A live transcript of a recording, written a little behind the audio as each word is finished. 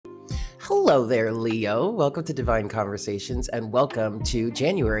Hello there, Leo. Welcome to Divine Conversations and welcome to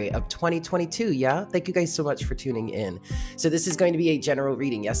January of 2022. Yeah, thank you guys so much for tuning in. So, this is going to be a general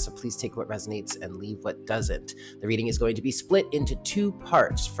reading. Yes, so please take what resonates and leave what doesn't. The reading is going to be split into two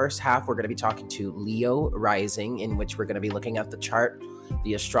parts. First half, we're going to be talking to Leo rising, in which we're going to be looking at the chart,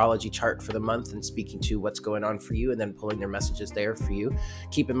 the astrology chart for the month, and speaking to what's going on for you and then pulling their messages there for you.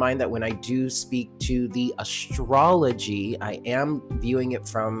 Keep in mind that when I do speak to the astrology, I am viewing it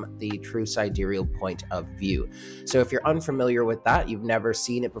from the true sidereal point of view. So if you're unfamiliar with that, you've never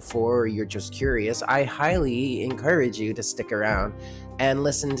seen it before, or you're just curious, I highly encourage you to stick around and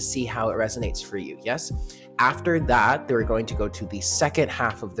listen to see how it resonates for you. Yes? After that, we're going to go to the second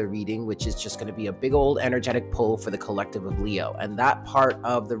half of the reading, which is just going to be a big old energetic pull for the collective of Leo. And that part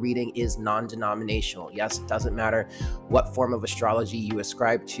of the reading is non-denominational. Yes, it doesn't matter what form of astrology you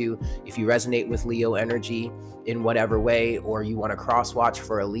ascribe to. If you resonate with Leo energy in whatever way, or you want to cross watch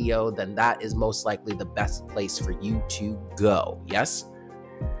for a Leo, then that is most likely the best place for you to go. Yes?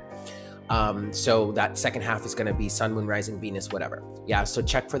 So that second half is going to be Sun, Moon, Rising, Venus, whatever. Yeah, so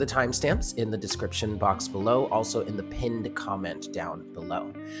check for the timestamps in the description box below, also in the pinned comment down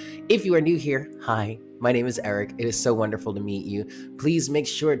below. If you are new here, hi, my name is Eric. It is so wonderful to meet you. Please make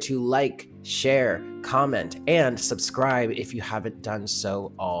sure to like, share, comment, and subscribe if you haven't done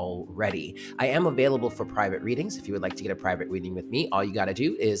so already. I am available for private readings. If you would like to get a private reading with me, all you got to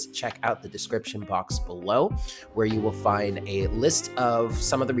do is check out the description box below, where you will find a list of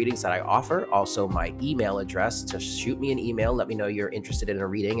some of the readings that I offer, also my email address. Just shoot me an email, let me know you're interested in a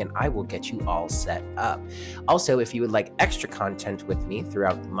reading, and I will get you all set up. Also, if you would like extra content with me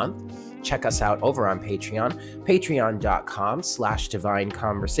throughout the month, check us out over on Patreon,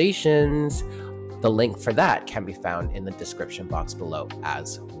 patreon.com/divineconversations. The link for that can be found in the description box below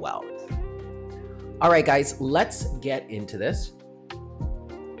as well. All right, guys, let's get into this.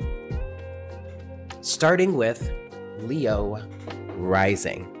 Starting with Leo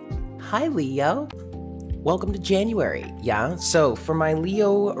rising. Hi, Leo. Welcome to January. Yeah, so for my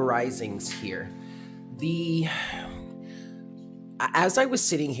Leo risings here, as I was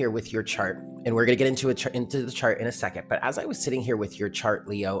sitting here with your chart, and we're going to get into the chart in a second, but as I was sitting here with your chart,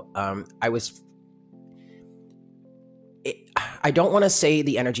 Leo, I don't want to say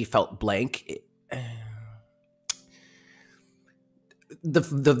the energy felt blank. The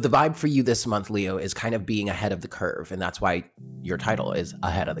vibe for you this month, Leo, is kind of being ahead of the curve, and that's why your title is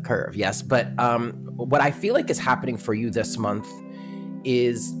Ahead of the Curve. Yes, but what I feel like is happening for you this month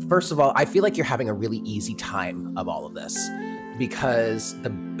is, first of all, I feel like you're having a really easy time of all of this, because the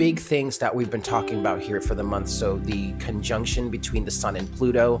big things that we've been talking about here for the month, so the conjunction between the Sun and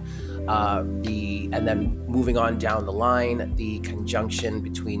Pluto, and then moving on down the line, the conjunction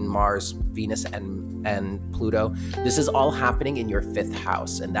between Mars, Venus, and Pluto. This is all happening in your fifth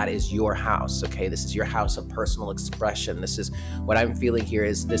house, and that is your house, okay? This is your house of personal expression. This is what I'm feeling here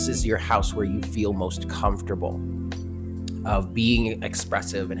is this is your house where you feel most comfortable of being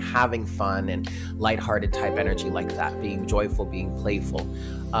expressive and having fun and lighthearted type energy like that, being joyful, being playful.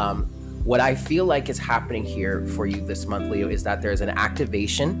 What I feel like is happening here for you this month, Leo, is that there's an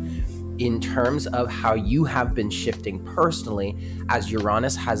activation in terms of how you have been shifting personally as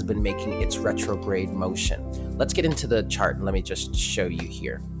Uranus has been making its retrograde motion. Let's get into the chart and let me just show you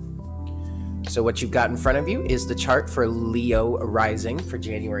here. So what you've got in front of you is the chart for Leo rising for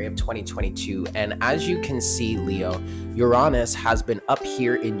January of 2022. And as you can see, Leo, Uranus has been up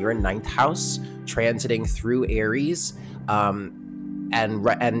here in your ninth house, transiting through Aries. And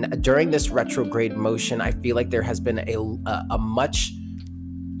during this retrograde motion, I feel like there has been a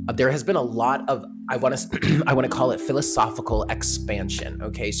lot of, I want to call it philosophical expansion.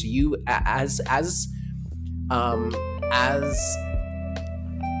 Okay, so you as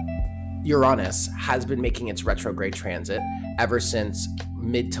Uranus has been making its retrograde transit ever since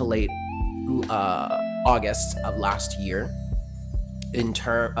mid to late August of last year. In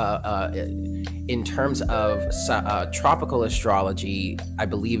terms of tropical astrology, I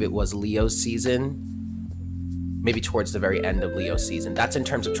believe it was Leo season, maybe towards the very end of Leo season. That's in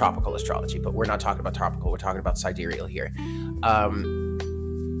terms of tropical astrology, but we're not talking about tropical. We're talking about sidereal here.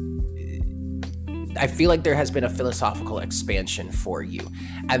 I feel like there has been a philosophical expansion for you.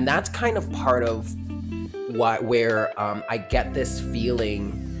 And that's kind of part of where I get this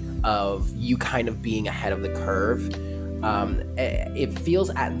feeling of you kind of being ahead of the curve. It feels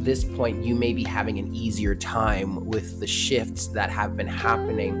at this point you may be having an easier time with the shifts that have been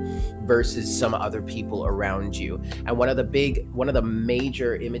happening versus some other people around you. And one of the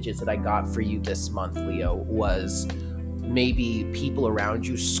major images that I got for you this month, Leo, was maybe people around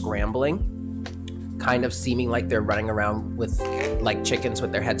you scrambling kind of seeming like they're running around with like chickens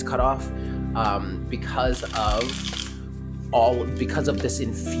with their heads cut off, because of this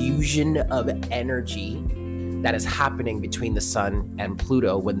infusion of energy that is happening between the sun and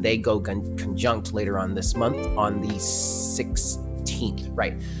Pluto when they go conjunct later on this month on the 16th,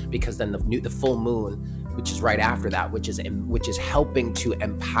 right? Because then the full moon, which is right after that, which is helping to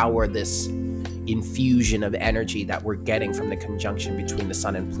empower this infusion of energy that we're getting from the conjunction between the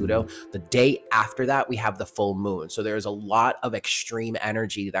sun and Pluto. The day after that, we have the full moon. So there's a lot of extreme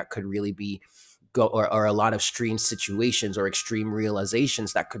energy that could really be or a lot of extreme situations or extreme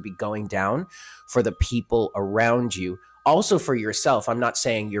realizations that could be going down for the people around you. Also for yourself. I'm not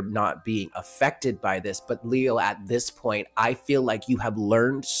saying you're not being affected by this, but Leo, at this point, I feel like you have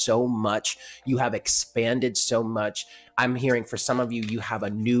learned so much. You have expanded so much. I'm hearing for some of you, you have a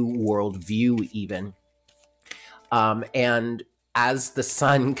new worldview even. And as the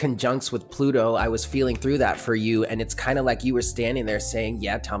sun conjuncts with Pluto, I was feeling through that for you. And it's kind of like you were standing there saying,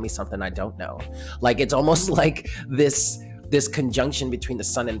 yeah, tell me something I don't know. Like, it's almost like this conjunction between the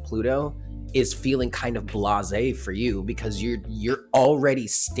sun and Pluto is feeling kind of blasé for you because you're already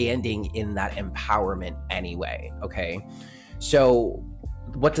standing in that empowerment anyway. Okay. So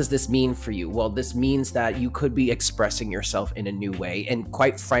what does this mean for you? Well, this means that you could be expressing yourself in a new way. And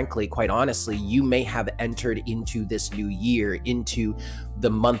quite frankly, quite honestly, you may have entered into this new year, into the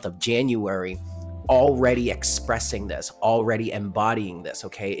month of January, already expressing this, already embodying this.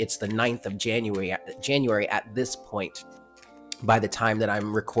 Okay. It's the 9th of January at this point, by the time that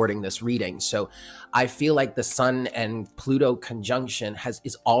I'm recording this reading. So I feel like the sun and Pluto conjunction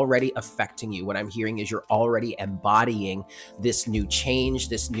is already affecting you. What I'm hearing is you're already embodying this new change,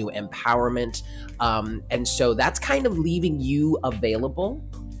 this new empowerment. And so that's kind of leaving you available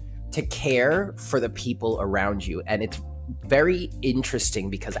to care for the people around you. And it's very interesting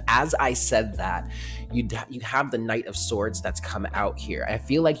because as I said that, you have the Knight of Swords that's come out here. I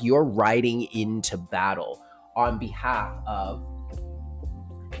feel like you're riding into battle on behalf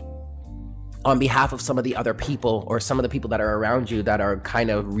of some of the other people or some of the people that are around you that are kind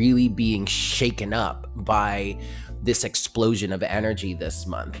of really being shaken up by this explosion of energy this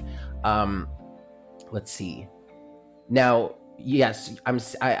month. Let's see. Now, yes,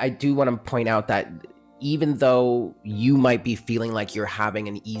 I do want to point out that even though you might be feeling like you're having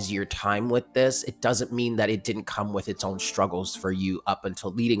an easier time with this, it doesn't mean that it didn't come with its own struggles for you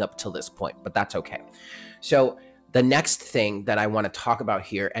leading up till this point, but that's okay. So the next thing that I want to talk about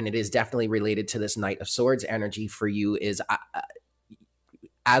here, and it is definitely related to this Knight of Swords energy for you, is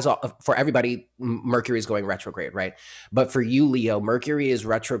for everybody, Mercury is going retrograde, right? But for you, Leo, Mercury is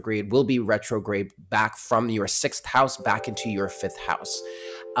retrograde, will be retrograde back from your 6th house back into your 5th house.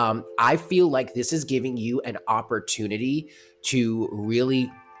 I feel like this is giving you an opportunity to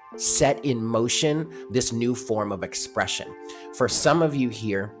really set in motion this new form of expression. For some of you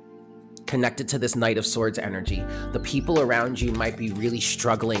here, connected to this Knight of Swords energy, the people around you might be really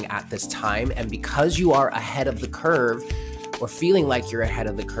struggling at this time. And because you are ahead of the curve, or feeling like you're ahead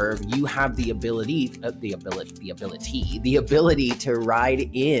of the curve, you have the ability to ride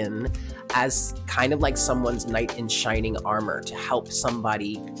in as kind of like someone's knight in shining armor to help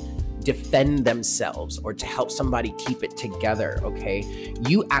somebody defend themselves or to help somebody keep it together. Okay,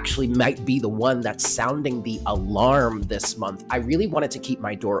 you actually might be the one that's sounding the alarm this month. I really wanted to keep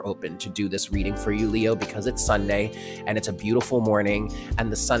my door open to do this reading for you, Leo, because it's Sunday and it's a beautiful morning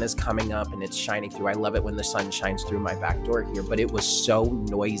and the sun is coming up and it's shining through. I love it when the sun shines through my back door here, but it was so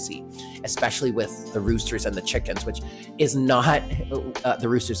noisy, especially with the roosters and the chickens, which is not the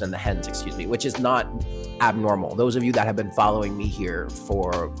roosters and the hens, excuse me, which is not abnormal. Those of you that have been following me here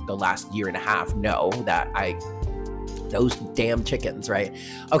for the last year and a half know that those damn chickens, right?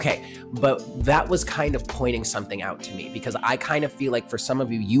 Okay, but that was kind of pointing something out to me because I kind of feel like for some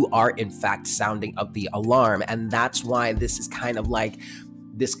of you, you are in fact sounding of the alarm, and that's why this is kind of like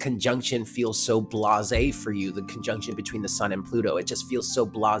this conjunction feels so blasé for you, the conjunction between the sun and Pluto. It just feels so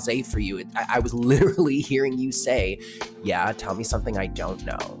blasé for you. I was literally hearing you say, yeah, tell me something I don't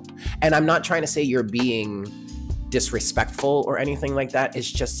know. And I'm not trying to say you're being disrespectful or anything like that.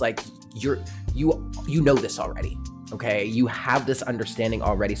 It's just like you know this already. Okay, you have this understanding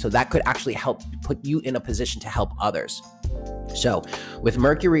already, so that could actually help put you in a position to help others. So with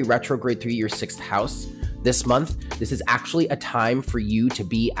Mercury retrograde through your 6th house this month, this is actually a time for you to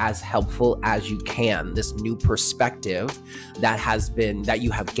be as helpful as you can. This new perspective that you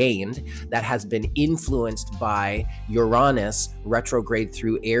have gained, that has been influenced by Uranus retrograde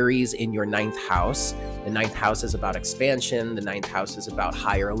through Aries in your 9th house. The 9th house is about expansion. The 9th house is about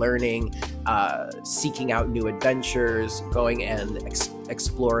higher learning, seeking out new adventures, going and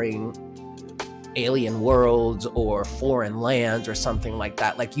exploring alien worlds or foreign lands or something like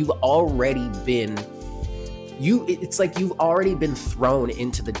that. Like you've already been, it's like you've already been thrown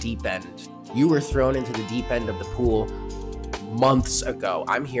into the deep end. You were thrown into the deep end of the pool months ago.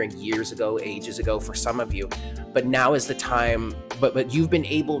 I'm hearing years ago, ages ago for some of you, but now is the time, but you've been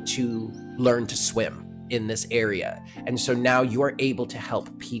able to learn to swim in this area. And so now you're able to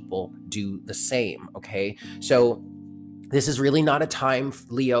help people do the same, okay? So this is really not a time,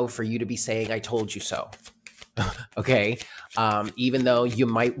 Leo, for you to be saying, I told you so, okay? Even though you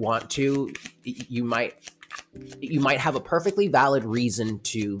might want to, you might have a perfectly valid reason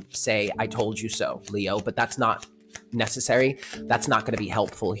to say, I told you so, Leo, but that's not necessary. That's not going to be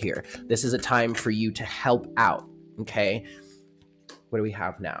helpful here. This is a time for you to help out, okay? What do we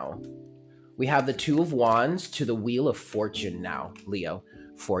have now? We have the Two of Wands to the Wheel of Fortune now, Leo,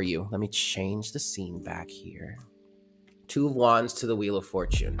 for you. Let me change the scene back here. Two of Wands to the Wheel of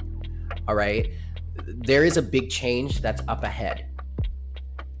Fortune. All right. There is a big change that's up ahead.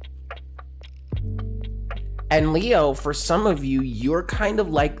 And Leo, for some of you, you're kind of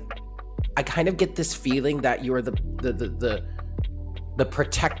like, I kind of get this feeling that you're the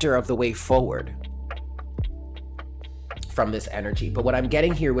protector of the way forward from this energy. But what I'm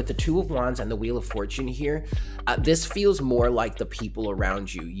getting here with the Two of Wands and the Wheel of Fortune here, this feels more like the people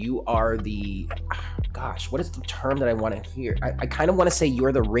around you. You are the, gosh, what is the term that I want to hear? I kind of want to say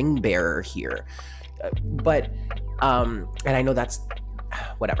you're the ring bearer here. And I know that's,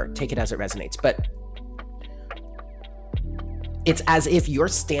 whatever, take it as it resonates. But it's as if you're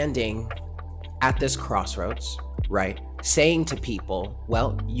standing at this crossroads, right? Saying to people,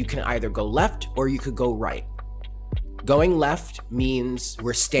 well, you can either go left or you could go right. Going left means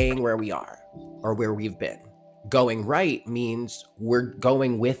we're staying where we are or where we've been. Going right means we're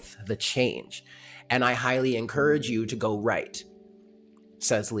going with the change. And I highly encourage you to go right,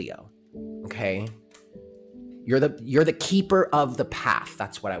 says Leo. Okay? You're the keeper of the path.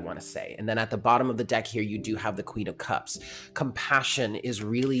 That's what I want to say. And then at the bottom of the deck here, you do have the Queen of Cups. Compassion is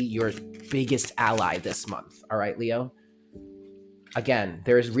really your biggest ally this month. All right, Leo? Again,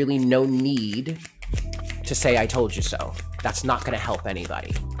 there is really no need to say, I told you so. That's not going to help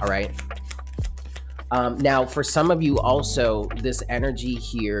anybody. All right. Now, for some of you also, this energy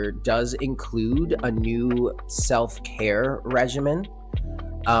here does include a new self-care regimen.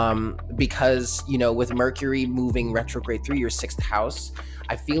 Because, you know, with Mercury moving retrograde through your 6th house,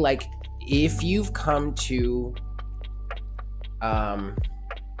 I feel like if you've come to,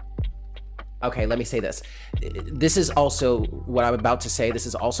 okay, let me say this. This is also what I'm about to say. This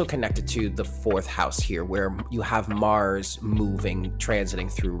is also connected to the 4th house here, where you have Mars moving,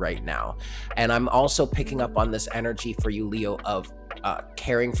 transiting through right now. And I'm also picking up on this energy for you, Leo, of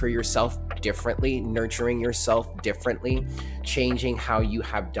caring for yourself differently, nurturing yourself differently, changing how you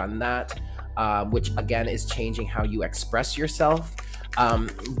have done that, which again is changing how you express yourself.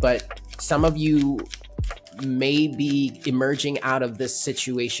 But some of you may be emerging out of this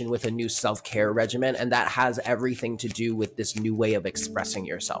situation with a new self-care regimen, and that has everything to do with this new way of expressing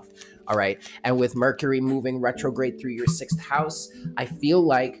yourself. All right. And with Mercury moving retrograde through your 6th house, I feel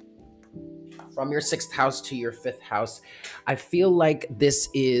like from your 6th house to your 5th house, I feel like this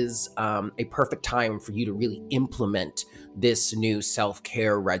is a perfect time for you to really implement this new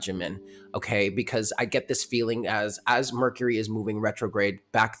self-care regimen, okay? Because I get this feeling as Mercury is moving retrograde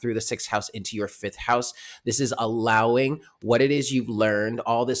back through the 6th house into your 5th house, this is allowing what it is you've learned,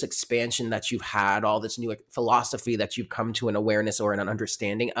 all this expansion that you've had, all this new philosophy that you've come to an awareness or an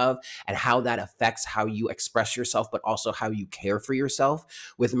understanding of, and how that affects how you express yourself, but also how you care for yourself.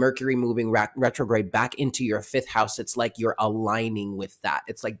 With Mercury moving retrograde back into your 5th house, it's like you're aligning with that.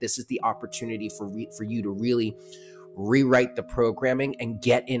 It's like this is the opportunity for you to really rewrite the programming and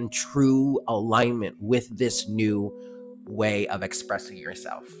get in true alignment with this new way of expressing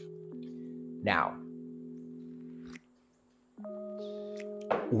yourself. Now,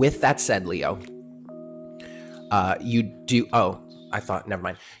 with that said, Leo, you do, never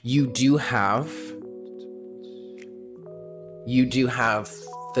mind. You do have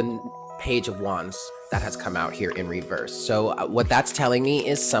the Page of Wands that has come out here in reverse. So what that's telling me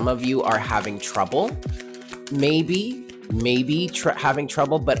is some of you are having trouble, maybe having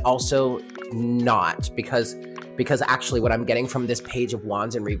trouble, but also not, because actually what I'm getting from this Page of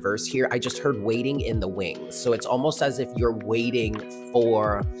Wands in reverse here, I just heard waiting in the wings. So it's almost as if you're waiting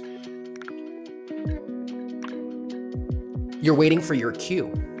for your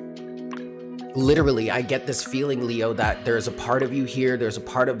cue. Literally, I get this feeling, Leo, that there's a part of you here, there's a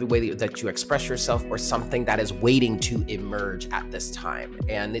part of the way that you express yourself or something that is waiting to emerge at this time.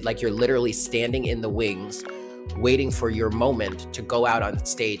 And like you're literally standing in the wings, waiting for your moment to go out on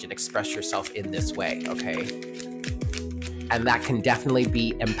stage and express yourself in this way, okay? And that can definitely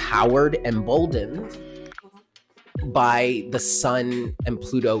be empowered, emboldened by the Sun and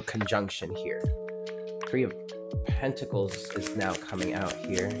Pluto conjunction here. Three of Pentacles is now coming out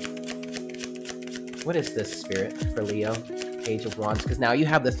here. What is this, Spirit, for Leo? Page of Wands, because now you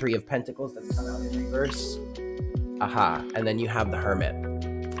have the Three of Pentacles that's come out in reverse. Aha, and then you have the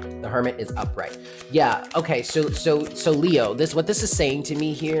Hermit. The Hermit is upright. Yeah, okay, so Leo, what this is saying to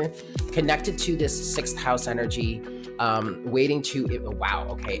me here, connected to this 6th house energy, waiting to, wow,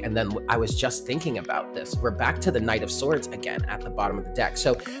 okay, and then I was just thinking about this. We're back to the Knight of Swords again at the bottom of the deck.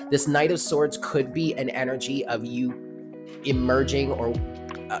 So this Knight of Swords could be an energy of you emerging or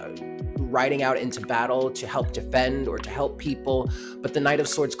riding out into battle to help defend or to help people. But the Knight of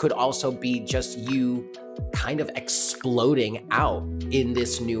Swords could also be just you kind of exploding out in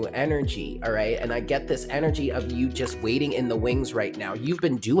this new energy, all right? And I get this energy of you just waiting in the wings right now. You've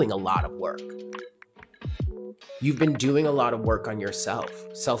been doing a lot of work. You've been doing a lot of work on yourself.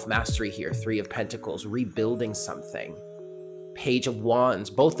 Self-mastery here, Three of Pentacles, rebuilding something. Page of Wands,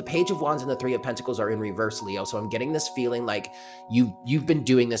 both the Page of Wands and the Three of Pentacles are in reverse, Leo. So I'm getting this feeling like you've been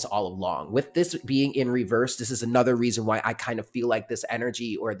doing this all along. With this being in reverse, this is another reason why I kind of feel like this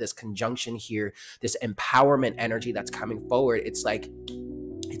energy or this conjunction here, this empowerment energy that's coming forward, it's like,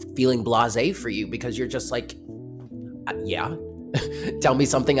 it's feeling blasé for you because you're just like, yeah, tell me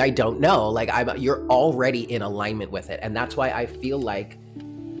something I don't know. Like you're already in alignment with it. And that's why I feel like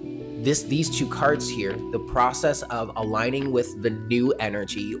these two cards here, the process of aligning with the new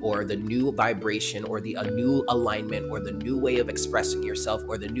energy or the new vibration or a new alignment or the new way of expressing yourself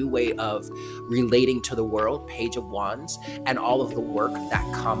or the new way of relating to the world, Page of Wands, and all of the work that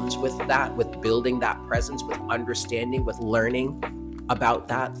comes with that, with building that presence, with understanding, with learning about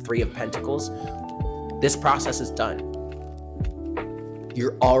that, Three of Pentacles, this process is done.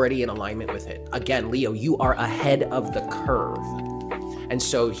 You're already in alignment with it. Again, Leo, you are ahead of the curve. And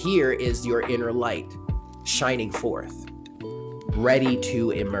so here is your inner light shining forth, ready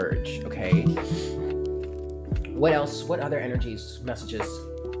to emerge, okay? What else? What other energies, messages?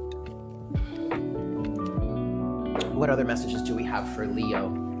 What other messages do we have for Leo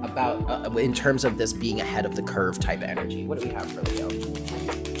about, in terms of this being ahead of the curve type energy? What do we have for Leo? What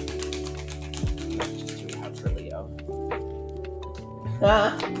messages do we have for Leo?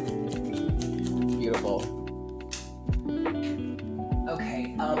 Ah, beautiful.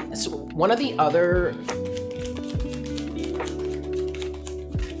 Okay, so one of the other,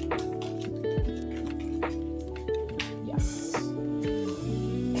 yes.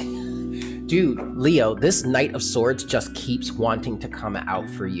 Dude, Leo, this Knight of Swords just keeps wanting to come out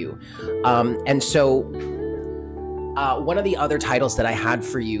for you. And so one of the other titles that I had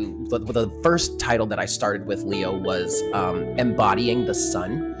for you, the first title that I started with, Leo, was Embodying the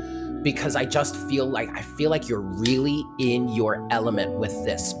Sun. Because I just feel like you're really in your element with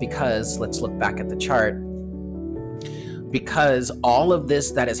this, because let's look back at the chart. Because all of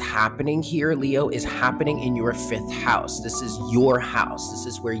this that is happening here, Leo, is happening in your 5th house. This is your house. This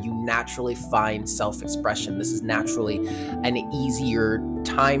is where you naturally find self-expression. This is naturally an easier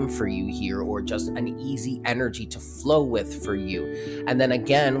time for you here, or just an easy energy to flow with for you. And then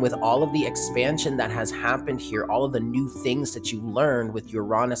again, with all of the expansion that has happened here, all of the new things that you learned with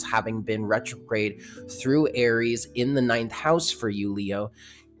Uranus having been retrograde through Aries in the 9th house for you, Leo,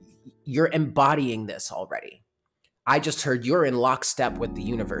 you're embodying this already. I just heard you're in lockstep with the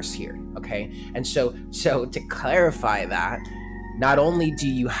universe here, okay? And so to clarify that, not only do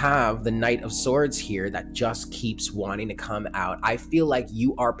you have the Knight of Swords here that just keeps wanting to come out, I feel like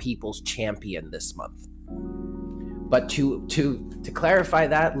you are people's champion this month. But to clarify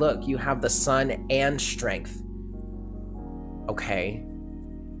that, look, you have the Sun and Strength, okay?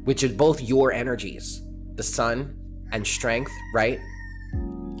 Which is both your energies, the Sun and Strength, right?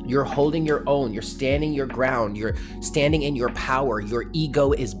 You're holding your own, you're standing your ground, you're standing in your power, your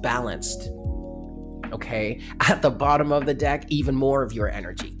ego is balanced, okay? At the bottom of the deck, even more of your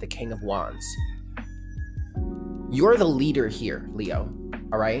energy, the King of Wands. You're the leader here, Leo,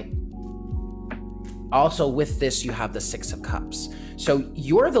 all right? Also with this, you have the Six of Cups. So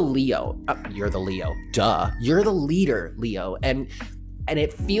you're the Leo, you're the leader, Leo, and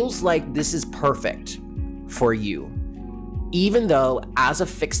it feels like this is perfect for you. Even though as a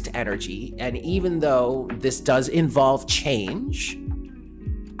fixed energy, and even though this does involve change,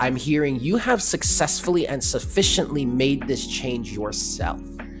 I'm hearing you have successfully and sufficiently made this change yourself.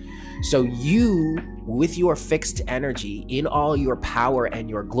 So you, with your fixed energy, in all your power and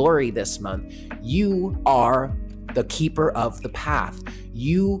your glory this month, you are the keeper of the path.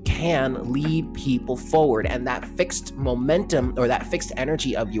 You can lead people forward, and that fixed momentum or that fixed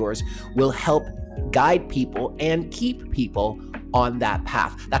energy of yours will help guide people and keep people on that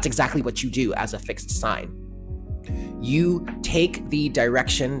path. That's exactly what you do as a fixed sign. You take the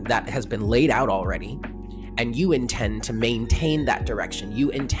direction that has been laid out already, and you intend to maintain that direction. You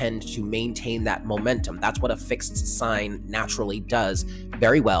intend to maintain that momentum. That's what a fixed sign naturally does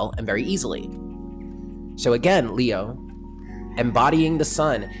very well and very easily. So again, Leo, embodying the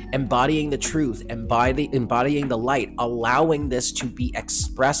sun, embodying the truth, embodying the light, allowing this to be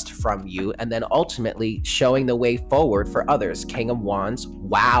expressed from you, and then ultimately showing the way forward for others. King of Wands.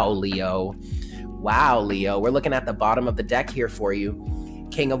 Wow, Leo. Wow, Leo. We're looking at the bottom of the deck here for you.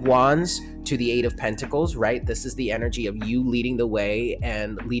 King of Wands to the Eight of Pentacles, right? This is the energy of you leading the way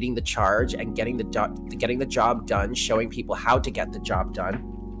and leading the charge and getting the job done, showing people how to get the job done.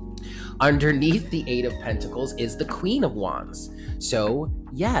 Underneath the Eight of Pentacles is the Queen of Wands. So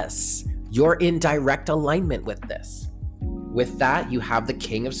yes, you're in direct alignment with this. With that, you have the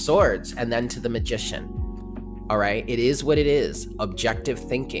King of Swords, and then to the Magician. All right, it is what it is. Objective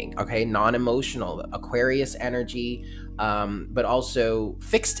thinking, okay? Non-emotional, Aquarius energy, but also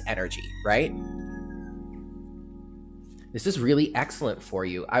fixed energy, right? This is really excellent for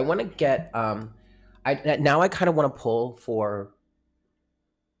you. I want to get, now I kind of want to pull for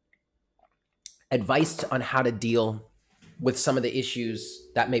advice on how to deal with some of the issues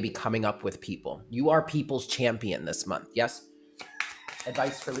that may be coming up with people. You are people's champion this month, yes?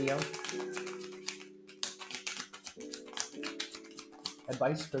 Advice for Leo?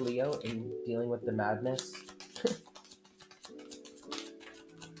 Advice for Leo in dealing with the madness?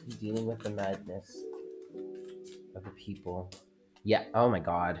 Dealing with the madness of the people. Yeah, oh my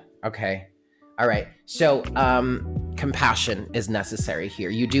God. Okay. All right. So, compassion is necessary here.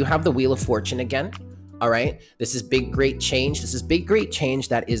 You do have the Wheel of Fortune again. All right. This is big, great change. This is big, great change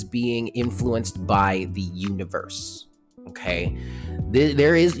that is being influenced by the universe. Okay.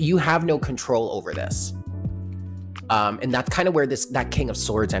 You have no control over this. And that's kind of where that King of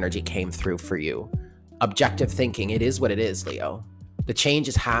Swords energy came through for you. Objective thinking. It is what it is, Leo. The change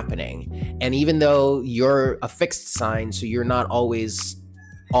is happening. And even though you're a fixed sign, so you're not always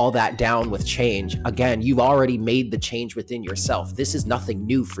all that down with change, again, you've already made the change within yourself. This is nothing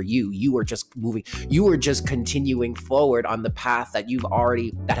new for you. You are just moving. You are just continuing forward on the path that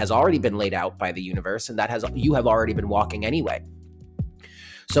has already been laid out by the universe, and you have already been walking anyway.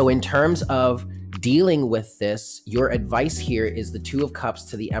 So in terms of dealing with this, your advice here is the Two of Cups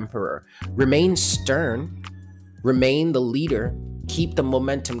to the Emperor. Remain stern, remain the leader, keep the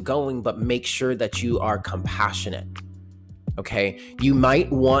momentum going, but make sure that you are compassionate. Okay, you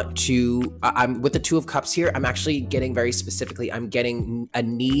might want to, I'm with the Two of Cups here, I'm actually getting very specifically, I'm getting a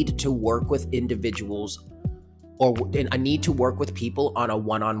need to work with individuals or a need to work with people on a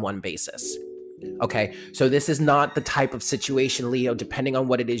one-on-one basis. Okay, so this is not the type of situation, Leo, depending on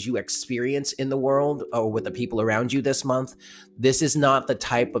what it is you experience in the world or with the people around you this month. This is not the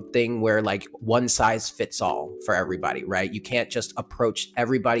type of thing where like one size fits all for everybody, right? You can't just approach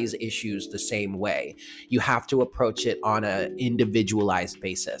everybody's issues the same way. You have to approach it on an individualized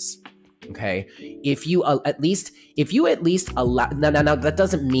basis. Okay, if you at least allow, now that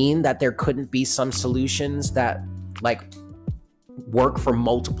doesn't mean that there couldn't be some solutions that like work for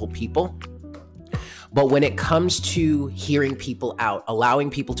multiple people. But when it comes to hearing people out, allowing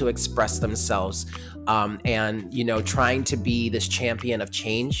people to express themselves, and, you know, trying to be this champion of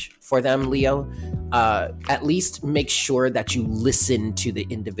change for them, Leo, at least make sure that you listen to the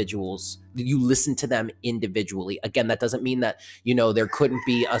individuals. You listen to them individually. Again, that doesn't mean that, you know, there couldn't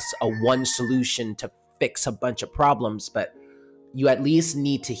be a one solution to fix a bunch of problems, but you at least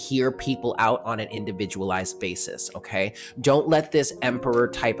need to hear people out on an individualized basis, okay? Don't let this Emperor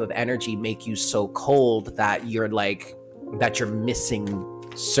type of energy make you so cold that you're missing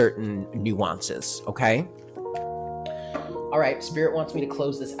certain nuances, okay? All right, Spirit wants me to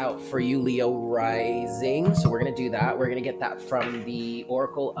close this out for you, Leo rising. So we're gonna do that. We're gonna get that from the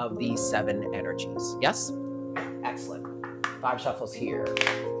Oracle of the Seven Energies. Yes? Excellent. 5 shuffles here.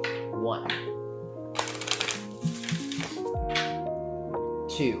 1,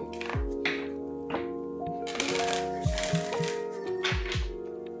 2,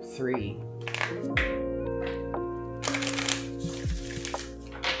 3,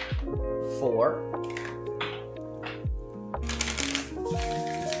 4,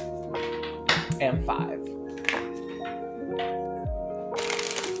 and 5.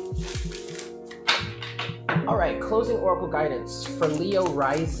 All right, closing Oracle guidance for Leo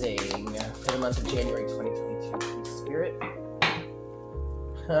rising for the month of January 2022. Please, Spirit.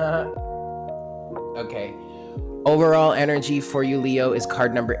 Okay, Overall energy for you, Leo, is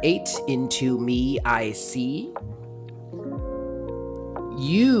card number 8, Into Me I See.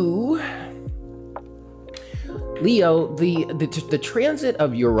 You, Leo, the transit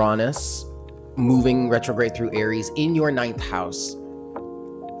of Uranus moving retrograde through Aries in your 9th house,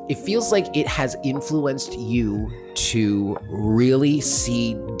 it feels like it has influenced you to really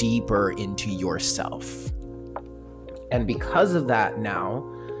see deeper into yourself. And because of that now,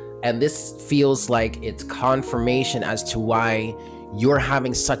 and this feels like it's confirmation as to why you're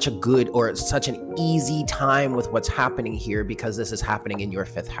having such a good or such an easy time with what's happening here, because this is happening in your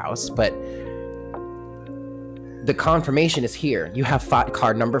 5th house. But the confirmation is here. You have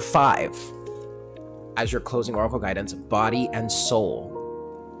card number 5 as your closing oracle guidance, body and soul.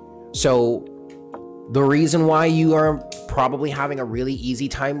 So the reason why you are probably having a really easy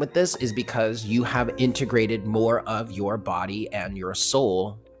time with this is because you have integrated more of your body and your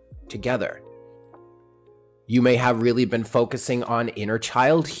soul together. You may have really been focusing on inner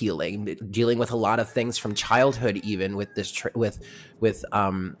child healing, dealing with a lot of things from childhood, even with this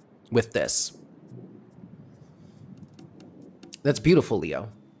with this. That's beautiful,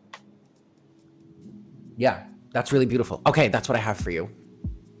 Leo. Yeah, that's really beautiful. Okay, that's what I have for you.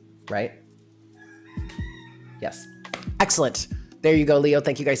 Right? Yes. Excellent. There you go, Leo.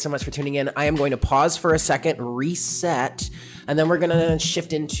 Thank you guys so much for tuning in. I am going to pause for a second, reset, and then we're going to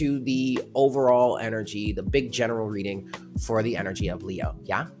shift into the overall energy, the big general reading for the energy of Leo.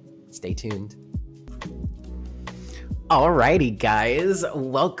 Yeah? Stay tuned. Alrighty, guys,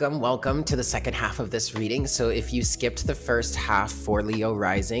 welcome to the second half of this reading. So if you skipped the first half for Leo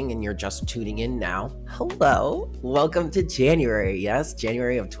rising and you're just tuning in now, hello, welcome to January. Yes,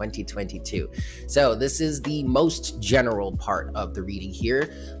 January of 2022. So this is the most general part of the reading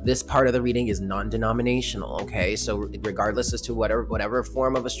here. This part of the reading is non-denominational, okay? So regardless as to whatever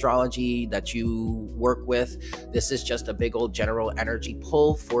form of astrology that you work with, this is just a big old general energy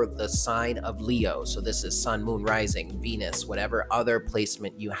pull for the sign of Leo. So this is sun, moon, rising, Venus, whatever other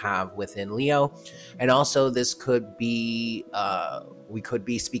placement you have within Leo. And also this could be, we could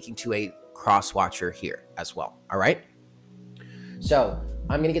be speaking to a cross watcher here as well. All right. So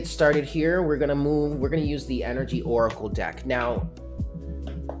I'm going to get started here. We're going to use the Energy Oracle deck. Now,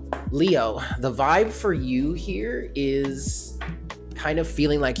 Leo, the vibe for you here is kind of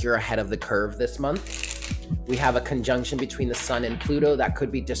feeling like you're ahead of the curve this month. We have a conjunction between the sun and Pluto that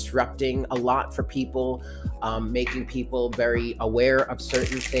could be disrupting a lot for people, making people very aware of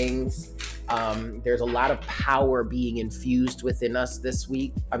certain things. There's a lot of power being infused within us this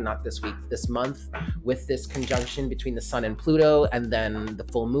month, with this conjunction between the sun and Pluto, and then the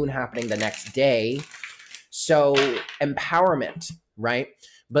full moon happening the next day. So empowerment, right?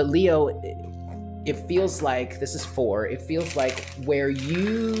 But Leo, it feels like, this is 4, it feels like where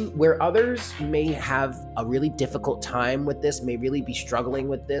others may have a really difficult time with this, may really be struggling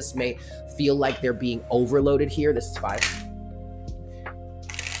with this, may feel like they're being overloaded here. This is 5.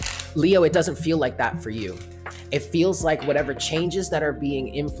 Leo, it doesn't feel like that for you. It feels like whatever changes that are being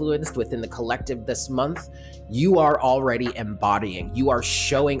influenced within the collective this month, you are already embodying. You are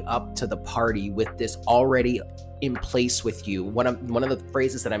showing up to the party with this already in place with you. One of the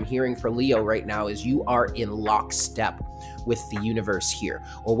phrases that I'm hearing for Leo right now is you are in lockstep with the universe here,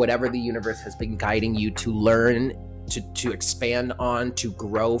 or whatever the universe has been guiding you to learn, to expand on, to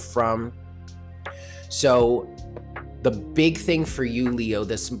grow from. So the big thing for you, Leo,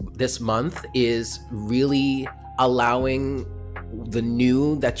 this month is really allowing the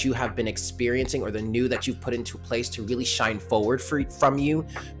new that you have been experiencing, or the new that you've put into place, to really shine forward from you,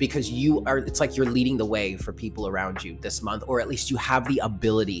 because it's like you're leading the way for people around you this month, or at least you have the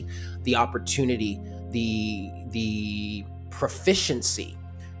ability, the opportunity, the proficiency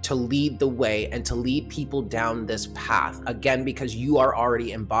to lead the way and to lead people down this path, again, because you are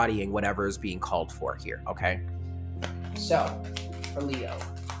already embodying whatever is being called for here. Okay, so for Leo,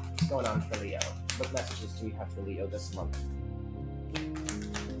 what's going on for Leo? What messages do we have for Leo this month?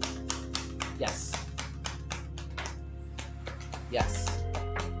 Yes. Yes.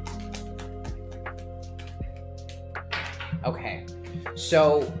 Okay.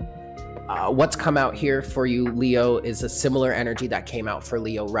 So what's come out here for you, Leo, is a similar energy that came out for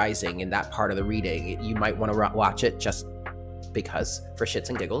Leo rising in that part of the reading. You might want to watch it just because, for shits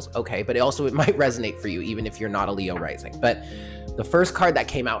and giggles. Okay. But it might resonate for you, even if you're not a Leo rising. But the first card that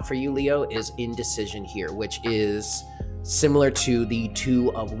came out for you, Leo, is Indecision here, which is similar to the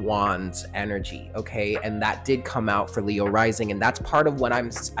Two of Wands energy, okay? And that did come out for Leo rising, and that's part of what I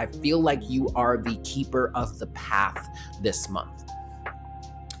feel like you are the keeper of the path this month,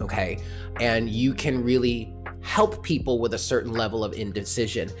 okay? And you can really help people with a certain level of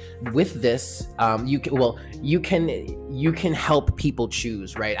indecision. With this, you can help people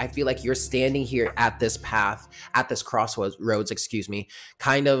choose, right? I feel like you're standing here at this path, at this crossroads, excuse me,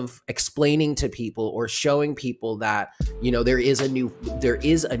 kind of explaining to people or showing people that, you know, there is a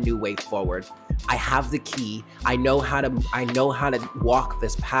new way forward. I have the key. I know how to walk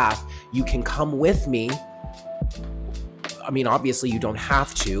this path. You can come with me. I mean, obviously you don't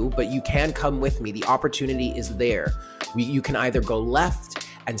have to, but you can come with me. The opportunity is there. You can either go left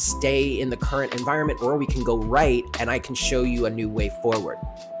and stay in the current environment, or we can go right and I can show you a new way forward.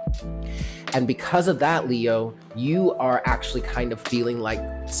 And because of that, Leo, you are actually kind of feeling like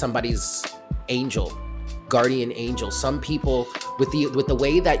somebody's angel, guardian angel. Some people, with the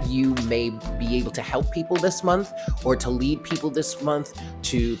way that you may be able to help people this month, or to lead people this month,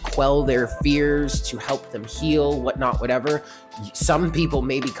 to quell their fears, to help them heal, whatnot, whatever. Some people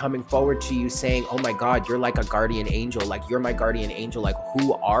may be coming forward to you saying, oh my God, you're like a guardian angel. Like, you're my guardian angel. Like,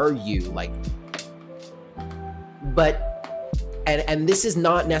 who are you? Like, but and this is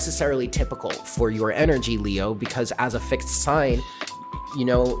not necessarily typical for your energy, Leo, because as a fixed sign, you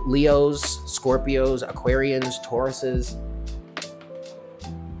know, Leos, Scorpios, Aquarians, Tauruses,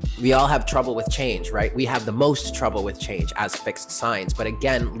 we all have trouble with change, right? We have the most trouble with change as fixed signs. But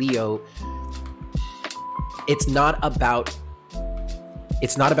again, Leo, it's not about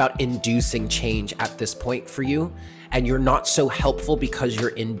inducing change at this point for you. And you're not so helpful because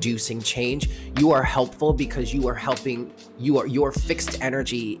you're inducing change. You are helpful because you are helping, your fixed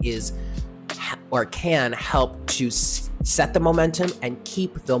energy is, or can help to set the momentum and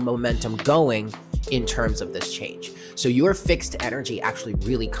keep the momentum going in terms of this change. So your fixed energy actually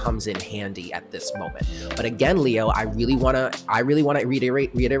really comes in handy at this moment. But again, Leo, I really want to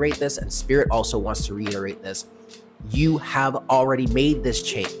reiterate this, and Spirit also wants to reiterate this. You have already made this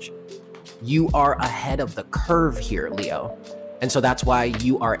change. You are ahead of the curve here, Leo. And so that's why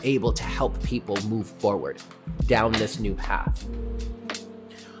you are able to help people move forward down this new path.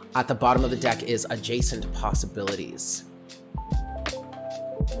 At the bottom of the deck is adjacent possibilities.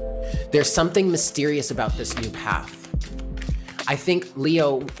 There's something mysterious about this new path. I think,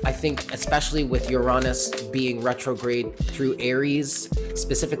 Leo, especially with Uranus being retrograde through Aries,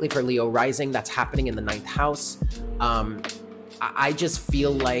 specifically for Leo rising, that's happening in the 9th house. I just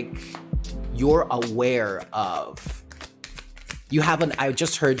feel like you're aware of, I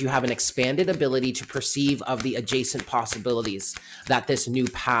just heard you have an expanded ability to perceive of the adjacent possibilities that this new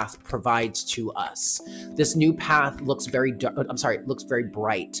path provides to us. This new path looks very looks very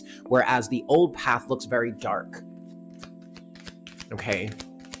bright, whereas the old path looks very dark. Okay.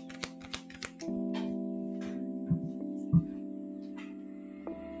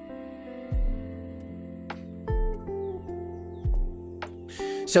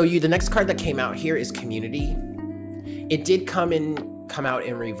 So the next card that came out here is Community. It did come out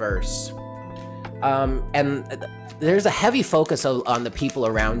in reverse. And there's a heavy focus on the people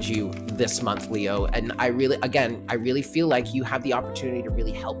around you this month, Leo. And I really feel like you have the opportunity to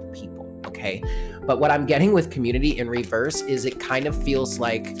really help people, okay? But what I'm getting with Community in reverse is it kind of feels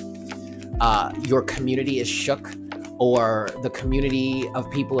like your community is shook, or the community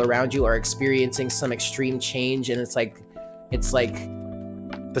of people around you are experiencing some extreme change, and it's like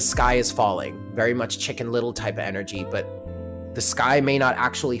the sky is falling. Very much Chicken Little type of energy, but the sky may not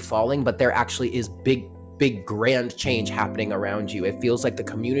actually falling, but there actually is big grand change happening around you. It feels like the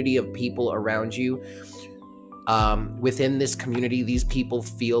community of people around you, within this community, these people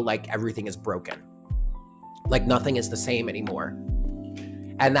feel like everything is broken, like nothing is the same anymore.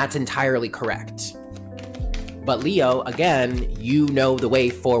 And that's entirely correct. But Leo, again, you know the way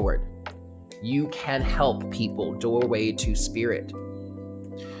forward. You can help people, doorway to Spirit.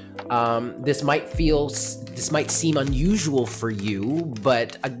 This might seem unusual for you,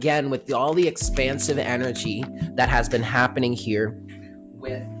 but again, with all the expansive energy that has been happening here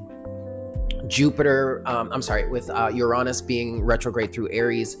with with Uranus being retrograde through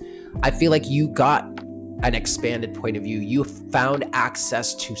Aries, I feel like you got an expanded point of view. You found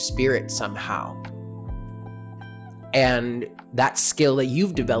access to Spirit somehow. And that skill that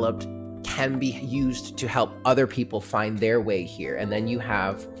you've developed can be used to help other people find their way here. And then you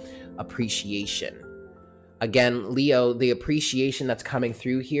have appreciation. Again, Leo, the appreciation that's coming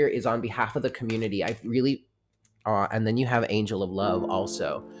through here is on behalf of the community. I really, and then you have Angel of Love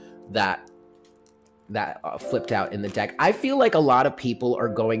also that flipped out in the deck. I feel like a lot of people are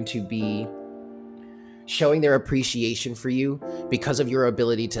going to be showing their appreciation for you because of your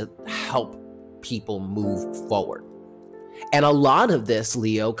ability to help people move forward. And a lot of this,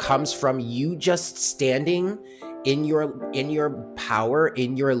 Leo, comes from you just standing in your power,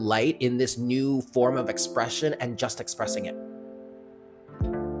 in your light, in this new form of expression, and just expressing it.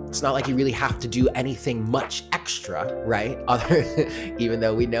 It's not like you really have to do anything much extra, right? Even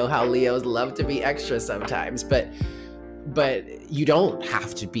though we know how Leos love to be extra sometimes, but you don't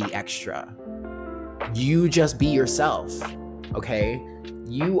have to be extra. You just be yourself, okay?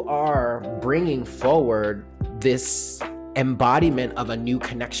 You are bringing forward this embodiment of a new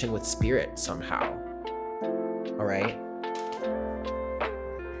connection with spirit somehow, all right?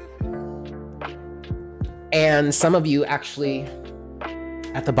 And some of you actually,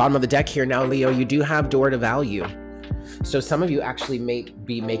 at the bottom of the deck here now, Leo, you do have door to value. So some of you actually may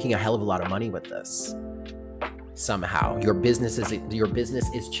be making a hell of a lot of money with this. Somehow your business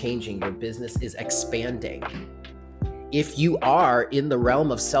is changing, your business is expanding. If you are in the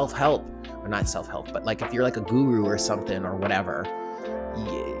realm of self-help, or not self-help, but like if you're like a guru or something or whatever,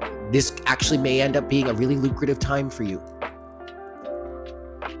 this actually may end up being a really lucrative time for you.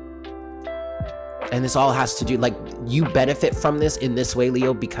 And this all has to do, like, you benefit from this in this way,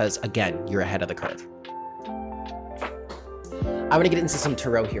 Leo, because again, you're ahead of the curve. I'm gonna get into some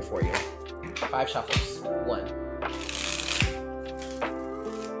tarot here for you. 5 shuffles. 1,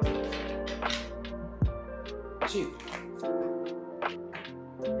 2,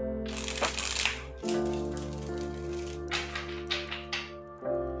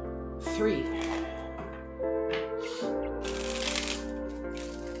 3,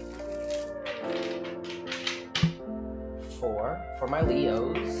 4 for my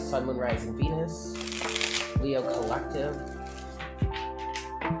Leos, Sun, Moon, Rising, Venus, Leo Collective,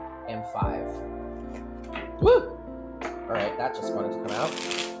 and 5. Woo! All right, that just wanted to come out.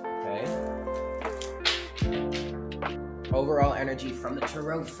 Okay. Overall energy from the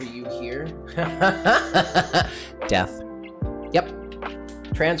tarot for you here. Death. Yep.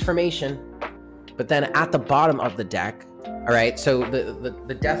 Transformation. But then at the bottom of the deck, all right, so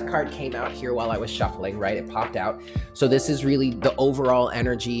the death card came out here while I was shuffling, right? It popped out. So this is really the overall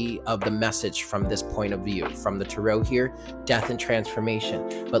energy of the message from this point of view, from the tarot here, death and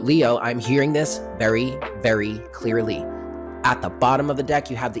transformation. But Leo, I'm hearing this very, very clearly. At the bottom of the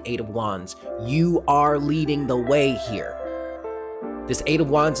deck, you have the 8 of Wands. You are leading the way here. This 8 of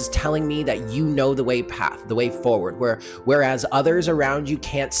Wands is telling me that you know the way path, the way forward, whereas others around you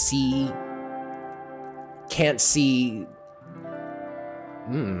can't see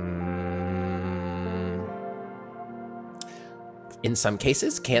in some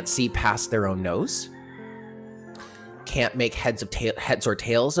cases, can't see past their own nose, can't make heads or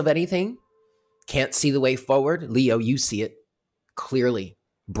tails of anything, can't see the way forward. Leo, you see it clearly,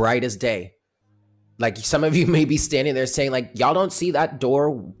 bright as day. Like some of you may be standing there saying like, y'all don't see that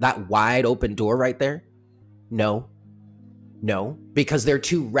door, that wide open door right there? No, because they're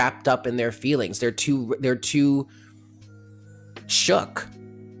too wrapped up in their feelings. They're too shook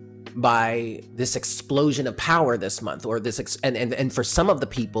by this explosion of power this month, or this and for some of the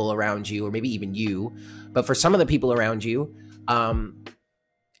people around you, or maybe even you, but for some of the people around you,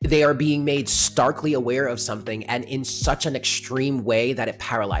 they are being made starkly aware of something, and in such an extreme way that it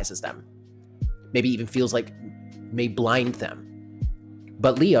paralyzes them. Maybe even feels like may blind them.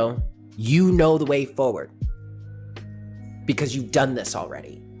 But Leo, you know the way forward because you've done this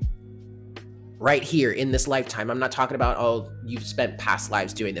already. Right here in this lifetime. I'm not talking about, oh, you've spent past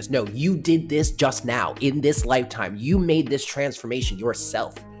lives doing this. No, you did this just now in this lifetime. You made this transformation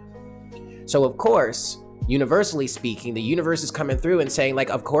yourself. So of course, universally speaking, the universe is coming through and saying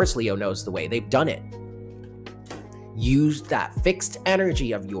like, of course Leo knows the way. They've done it. Use that fixed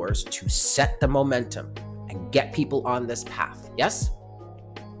energy of yours to set the momentum and get people on this path. Yes?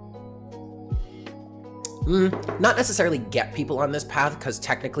 Not necessarily get people on this path, because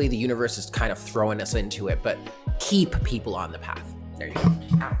technically the universe is kind of throwing us into it, but keep people on the path. There you go.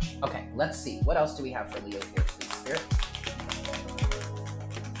 Ouch. Okay, let's see. What else do we have for Leo here, please, Spirit?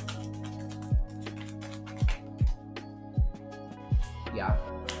 Yeah.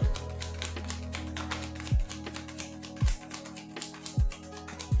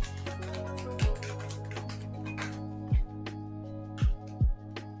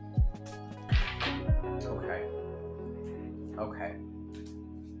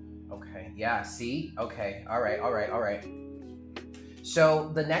 Okay. Yeah, see? Okay. All right.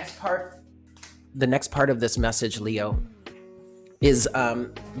 So the next part of this message, Leo, is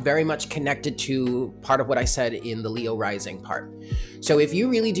very much connected to part of what I said in the Leo rising part. So if you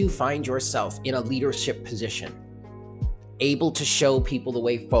really do find yourself in a leadership position, able to show people the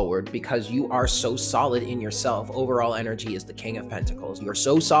way forward because you are so solid in yourself, overall energy is the King of Pentacles. You're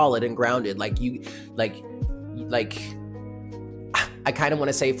so solid and grounded, like I kind of want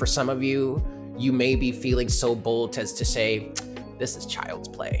to say for some of you, you may be feeling so bold as to say, this is child's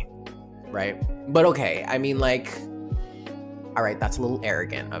play, right? But okay, I mean, like, all right, that's a little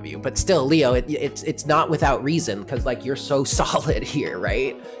arrogant of you, but still, Leo, it's not without reason, because like you're so solid here,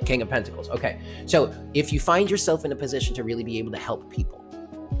 right? King of Pentacles. Okay, so if you find yourself in a position to really be able to help people,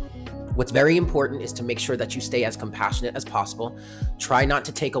 what's very important is to make sure that you stay as compassionate as possible. Try not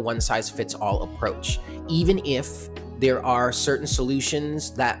to take a one-size-fits-all approach, even if there are certain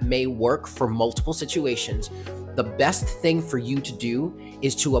solutions that may work for multiple situations. The best thing for you to do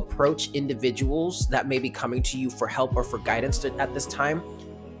is to approach individuals that may be coming to you for help or for guidance at this time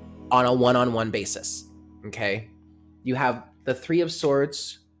on a one-on-one basis, okay? You have the Three of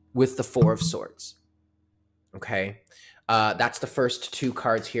Swords with the Four of Swords, okay? That's the first two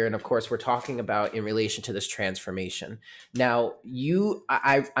cards here. And of course, we're talking about in relation to this transformation. Now,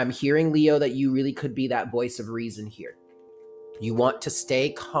 I'm hearing, Leo, that you really could be that voice of reason here. You want to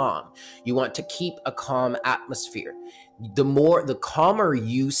stay calm. You want to keep a calm atmosphere. The calmer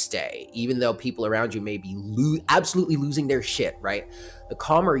you stay, even though people around you may be absolutely losing their shit, right? The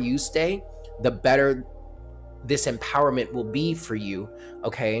calmer you stay, the better this empowerment will be for you,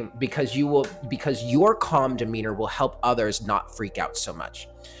 okay? Because your calm demeanor will help others not freak out so much.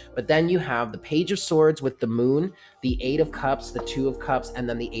 But then you have the Page of Swords with the Moon, the Eight of Cups, the Two of Cups, and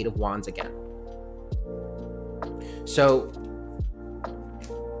then the Eight of Wands again. So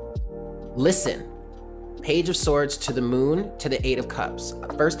listen, Page of Swords to the Moon to the Eight of Cups.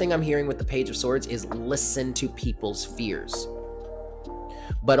 First thing I'm hearing with the Page of Swords is listen to people's fears.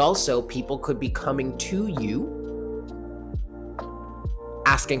 But also, people could be coming to you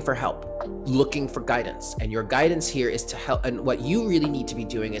asking for help, looking for guidance. And your guidance here is to help. And what you really need to be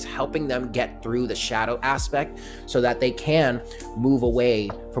doing is helping them get through the shadow aspect so that they can move away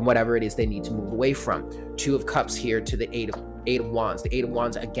from whatever it is they need to move away from. Two of Cups here to the Eight of Wands. The Eight of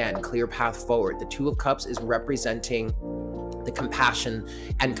Wands, again, clear path forward. The Two of Cups is representing the compassion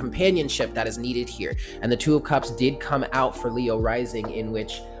and companionship that is needed here. And the Two of Cups did come out for Leo rising, in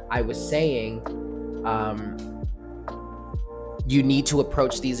which I was saying you need to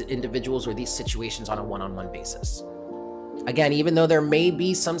approach these individuals or these situations on a one-on-one basis. Again, even though there may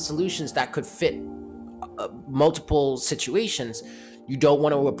be some solutions that could fit multiple situations, you don't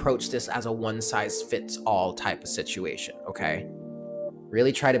want to approach this as a one-size-fits-all type of situation, okay?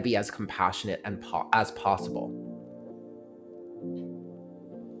 Really try to be as compassionate and as possible.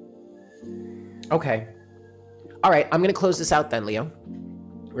 Okay. All right, I'm going to close this out then, Leo.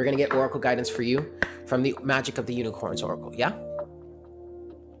 We're going to get oracle guidance for you from the Magic of the Unicorns Oracle, yeah?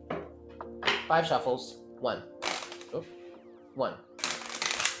 5 shuffles. 1. Oh. 1.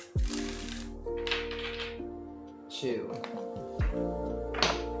 2.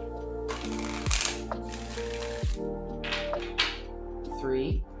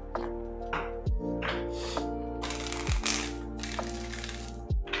 3.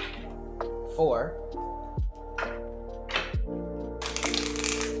 4.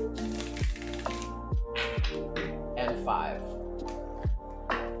 And 5.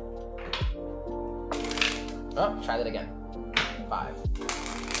 Oh, try that again. 5.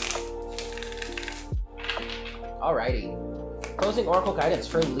 Alrighty. Closing oracle guidance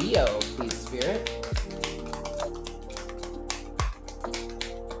for Leo, please, Spirit.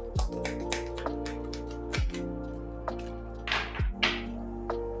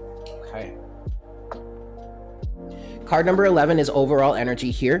 Okay. Card number 11 is overall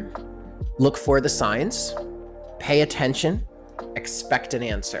energy here. Look for the signs. Pay attention. Expect an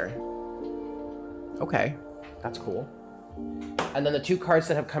answer. Okay, that's cool. And then the two cards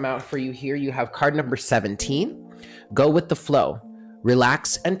that have come out for you here, you have card number 17. Go with the flow.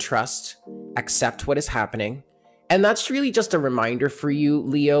 Relax and trust. Accept what is happening. And that's really just a reminder for you,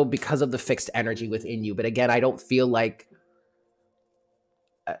 Leo, because of the fixed energy within you. But again, I don't feel like...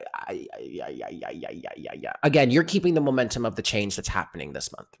 Again, you're keeping the momentum of the change that's happening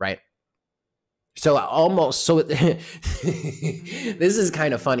this month, right? So this is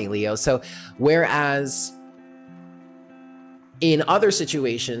kind of funny, Leo. So whereas in other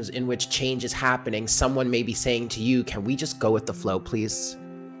situations in which change is happening, someone may be saying to you, can we just go with the flow, please?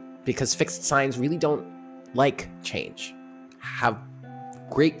 Because fixed signs really don't like change, have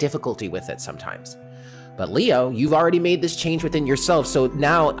great difficulty with it sometimes. But Leo, you've already made this change within yourself. So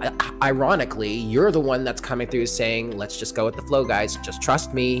now, ironically, you're the one that's coming through saying, let's just go with the flow, guys. Just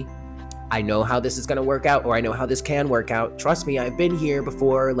trust me. I know how this is going to work out, or I know how this can work out. Trust me, I've been here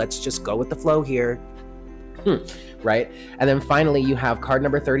before. Let's just go with the flow here. Right? And then finally, you have card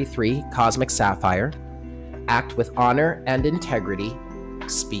number 33, Cosmic Sapphire. Act with honor and integrity.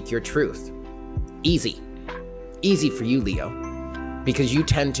 Speak your truth. Easy. Easy for you, Leo. Because you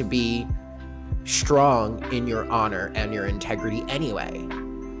tend to be strong in your honor and your integrity anyway.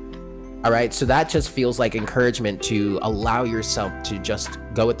 All right, so that just feels like encouragement to allow yourself to just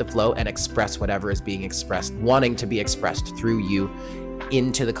go with the flow and express whatever is being expressed, wanting to be expressed through you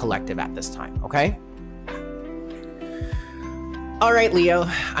into the collective at this time, okay? All right, Leo,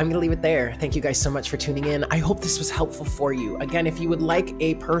 I'm going to leave it there. Thank you guys so much for tuning in. I hope this was helpful for you. Again, if you would like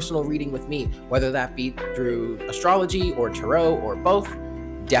a personal reading with me, whether that be through astrology or tarot or both,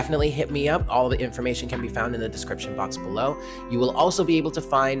 definitely hit me up. All the information can be found in the description box below. You will also be able to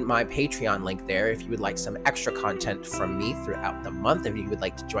find my Patreon link there if you would like some extra content from me throughout the month. If you would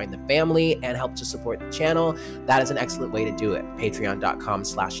like to join the family and help to support the channel, that is an excellent way to do it.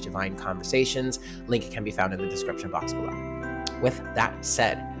 Patreon.com/Divine Conversations. Link can be found in the description box below. With that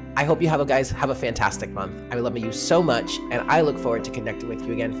said, I hope you guys have a fantastic month. I love you so much, and I look forward to connecting with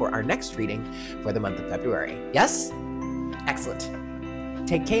you again for our next reading for the month of February. Yes? Excellent.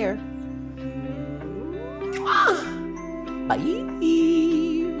 Take care. Bye.